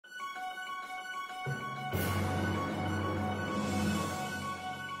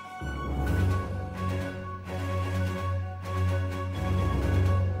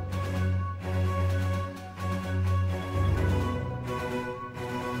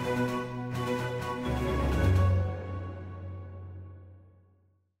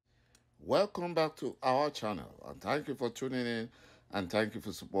Welcome back to our channel, and thank you for tuning in and thank you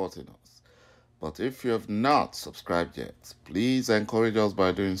for supporting us. But if you have not subscribed yet, please encourage us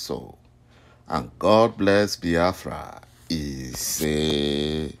by doing so. And God bless Biafra.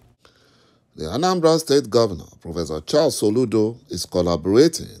 The Anambra State Governor, Professor ČárSOLUDO, is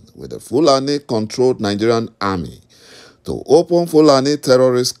collaborating with the Fulani-controlled Nigerian army to open Fulani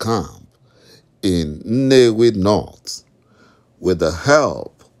terrorist camp in Nnewi North with the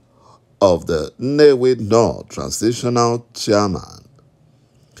help of the Nnewi North Transitional Chairman,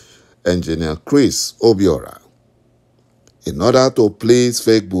 Engineer Chris OBIORA, in order to please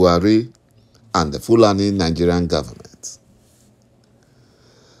fake Buhari and the Fulani Nigerian government.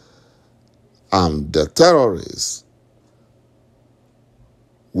 And the terrorists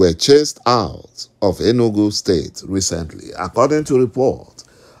were chased out of Enugu State recently. According to reports,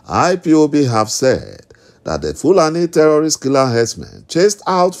 IPOB have said that the Fulani terrorist killer herdsmen chased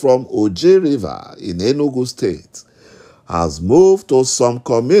out from Oji River in Enugu State has moved to some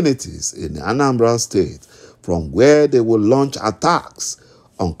communities in Anambra State, from where they will launch attacks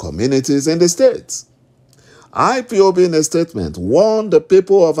on communities in the state. IPOB in a statement warned the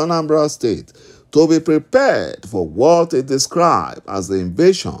people of Anambra State to be prepared for what it described as the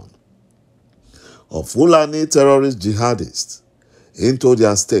invasion of Fulani terrorist jihadists into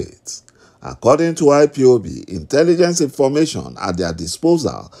their state. According to IPOB, intelligence information at their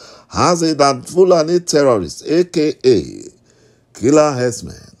disposal has it that Fulani terrorists, aka killer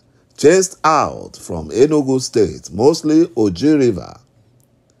herdsmen, chased out from Enugu State, mostly Oji River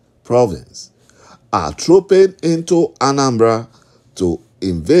province, are trooping into Anambra to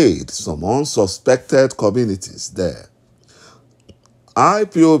invade some unsuspected communities there.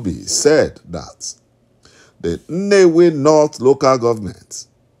 IPOB said that the Nnewi North Local Government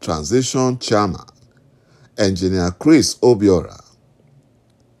Transition Chairman, Engineer Chris OBIORA,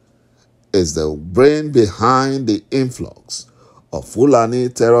 is the brain behind the influx of Fulani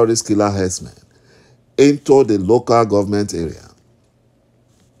terrorist killer herdsmen into the local government area.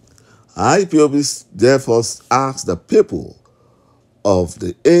 IPOB therefore asked the people of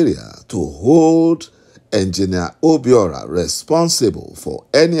the area to hold Engineer OBIORA responsible for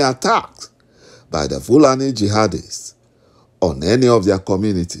any attacks by the Fulani jihadists on any of their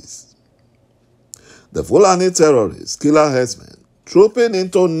communities. The Fulani terrorists, killer herdsmen, trooping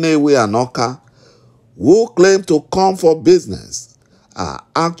into Nnewi and Ȯká, who claim to come for business, are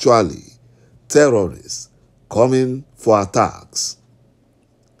actually terrorists coming for attacks.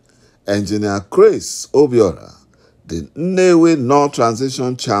 Engineer Chris OBIORA, the Nnewi North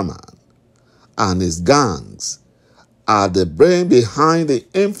Transition Chairman, and his gangs are the brain behind the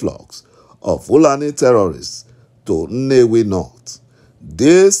influx of Fulani terrorists to Nnewi North.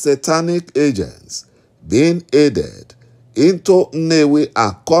 These satanic agents being aided into Nnewi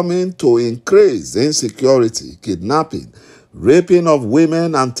are coming to increase insecurity, kidnapping, raping of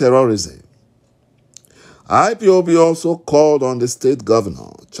women, and terrorism. IPOB also called on the state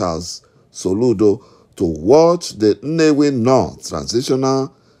governor, ČárSOLUDO, to watch the Nnewi North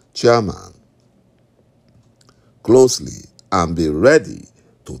Transitional Chairman closely and be ready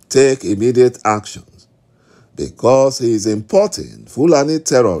to take immediate actions, because he is importing Fulani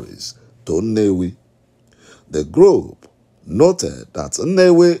terrorists to Nnewi. The group noted that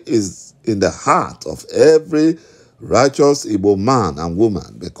Nnewi is in the heart of every righteous Igbo man and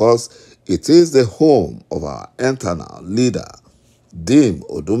woman, because it is the home of our eternal leader, Dim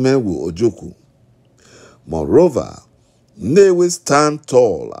Odumewu Ojukwu. Moreover, Nnewi stands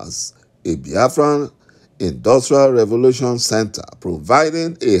tall as a Biafran Industrial Revolution Center,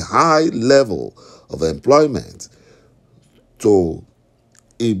 providing a high level of employment to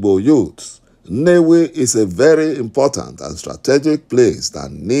Igbo youths. Nnewi is a very important and strategic place that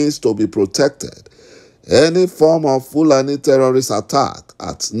needs to be protected. Any form of Fulani terrorist attack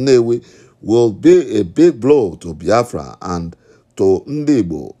at Nnewi will be a big blow to Biafra and to Ndị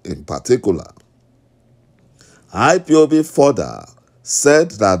Igbo in particular. IPOB further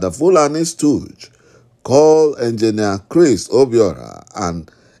said that the Fulani stooge called Engineer Chris OBIORA and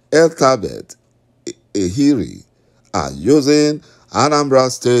Ĺķábẹ̀t Ehiri are using Anambra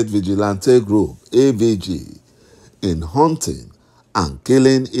State Vigilante Group, AVG, in hunting and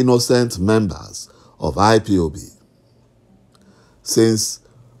killing innocent members of IPOB. Since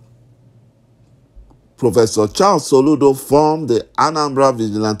Professor ČárSOLUDO formed the Anambra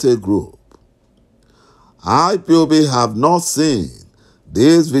Vigilante Group, IPOB have not seen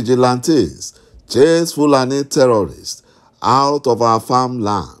these vigilantes chase Fulani terrorists out of our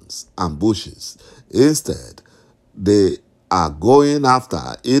farmlands and bushes. Instead, they are going after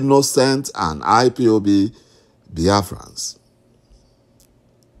innocent and IPOB Biafrans.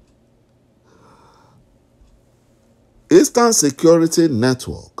 Eastern Security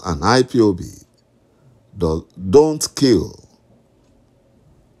Network and IPOB don't kill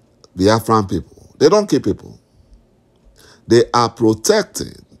Biafran people. They don't kill people. They are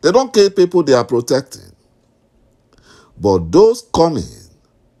protecting. They don't kill people, they are protecting. But those coming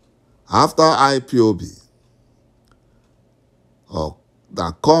after IPOB, or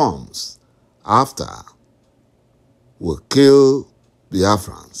that comes after, will kill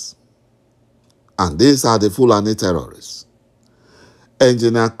Biafrans. And these are the Fulani terrorists.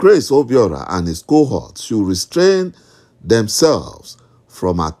 Engineer ḵáḵáɁ and his cohort should restrain themselves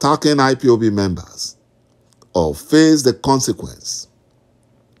from attacking IPOB members or face the consequence.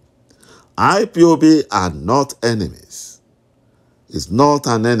 IPOB are not enemies. It's not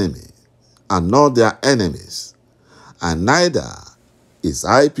an enemy, and not their enemies. And neither is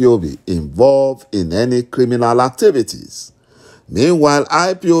IPOB involved in any criminal activities. Meanwhile,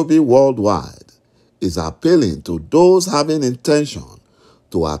 IPOB worldwide is appealing to those having intention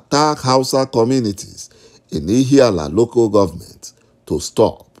to attack Hausa communities in Ihiala local government to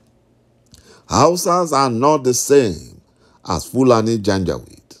stop. Hausas are not the same as Fulani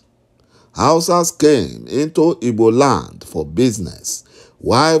Janjaweed. Hausas came into Igbo land for business,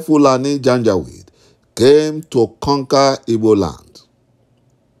 while Fulani Janjaweed came to conquer Igbo land.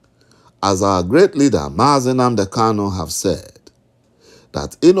 As our great leader Mazi Nnamdi Kanu have said,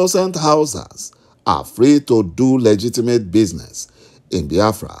 that innocent Hausas are free to do legitimate business in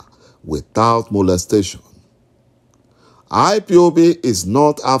Biafra without molestation. IPOB is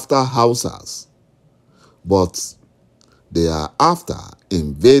not after Hausas, but they are after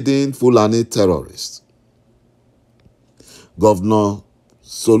invading Fulani terrorists. Governor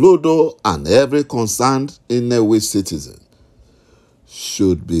Soludo and every concerned Nnewi citizen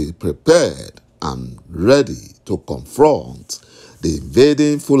should be prepared and ready to confront the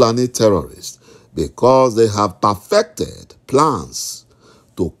invading Fulani terrorists because they have perfected plans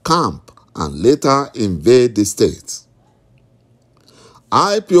to camp and later invade the state.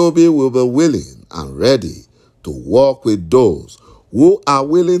 IPOB will be willing and ready to work with those who are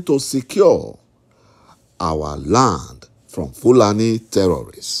willing to secure our land from Fulani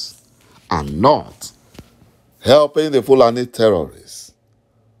terrorists and not helping the Fulani terrorists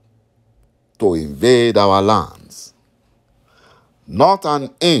to invade our lands. Not an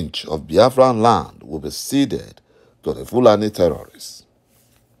inch of Biafran land will be ceded to the Fulani terrorists.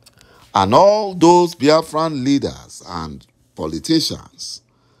 And all those Biafran leaders and politicians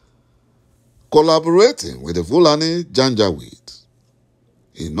collaborating with the Fulani Janjaweed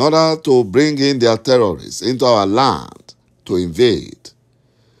in order to bring in their terrorists into our land to invade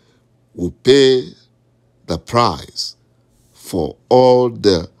will pay the price for all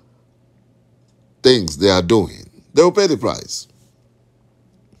the things they are doing. They will pay the price.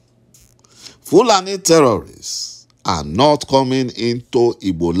 Fulani terrorists are not coming into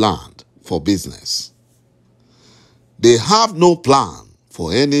Igbo land for business. They have no plan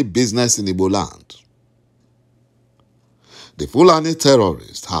for any business in Igbo land. The Fulani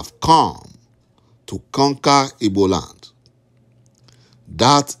terrorists have come to conquer Igbo land.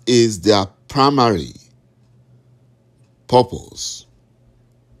 That is their primary purpose.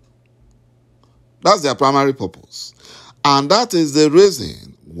 That's their primary purpose. And that is the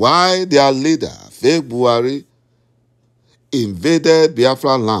reason why their leader, Fake Buhari, invaded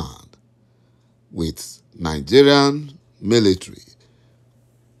Biafra land with Nigerian military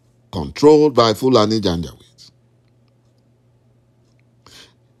controlled by Fulani Janjaweed.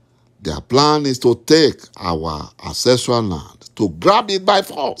 Their plan is to take our ancestral land, to grab it by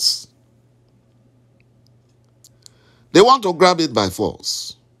force. They want to grab it by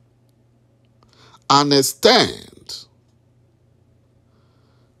force and extend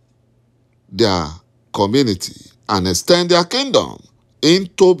their community and extend their kingdom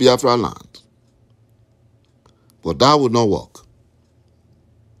into Biafra land. But that would not work.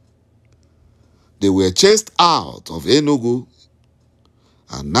 They were chased out of Enugu,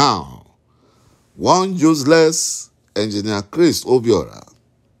 and now one useless engineer Chris Obiora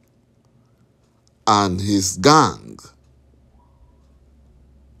and his gang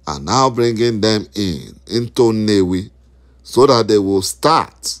are now bringing them into Nnewi so that they will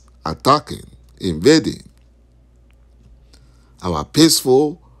start attacking, invading our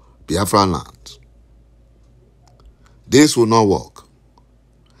peaceful Biafra land. This will not work.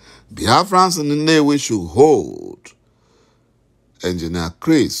 Biafrans in Nnewi should hold Engineer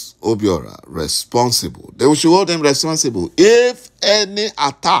Chris Obiora responsible. They should hold him responsible if any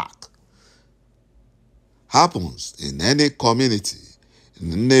attack happens in any community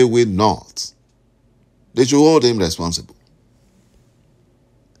in Nnewi North. They should hold him responsible.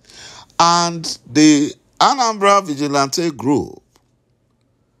 And the Anambra Vigilante Group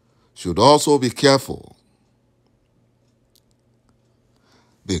should also be careful,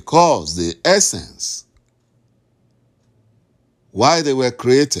 because the essence why they were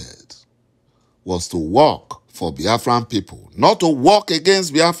created was to work for Biafran people, not to work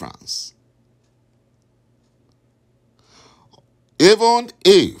against Biafrans. Even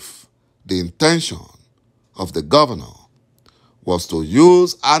if the intention of the governor was to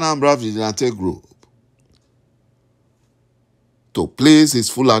use Anambra Vigilante Group to please his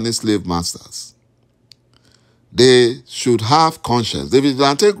Fulani slave masters, they should have conscience. The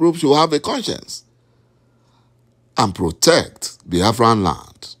Vigilante Group should have a conscience and protect Biafran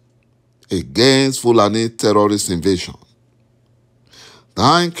land against Fulani terrorist invasion.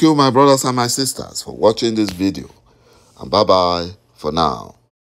 Thank you, my brothers and my sisters, for watching this video. And bye-bye for now.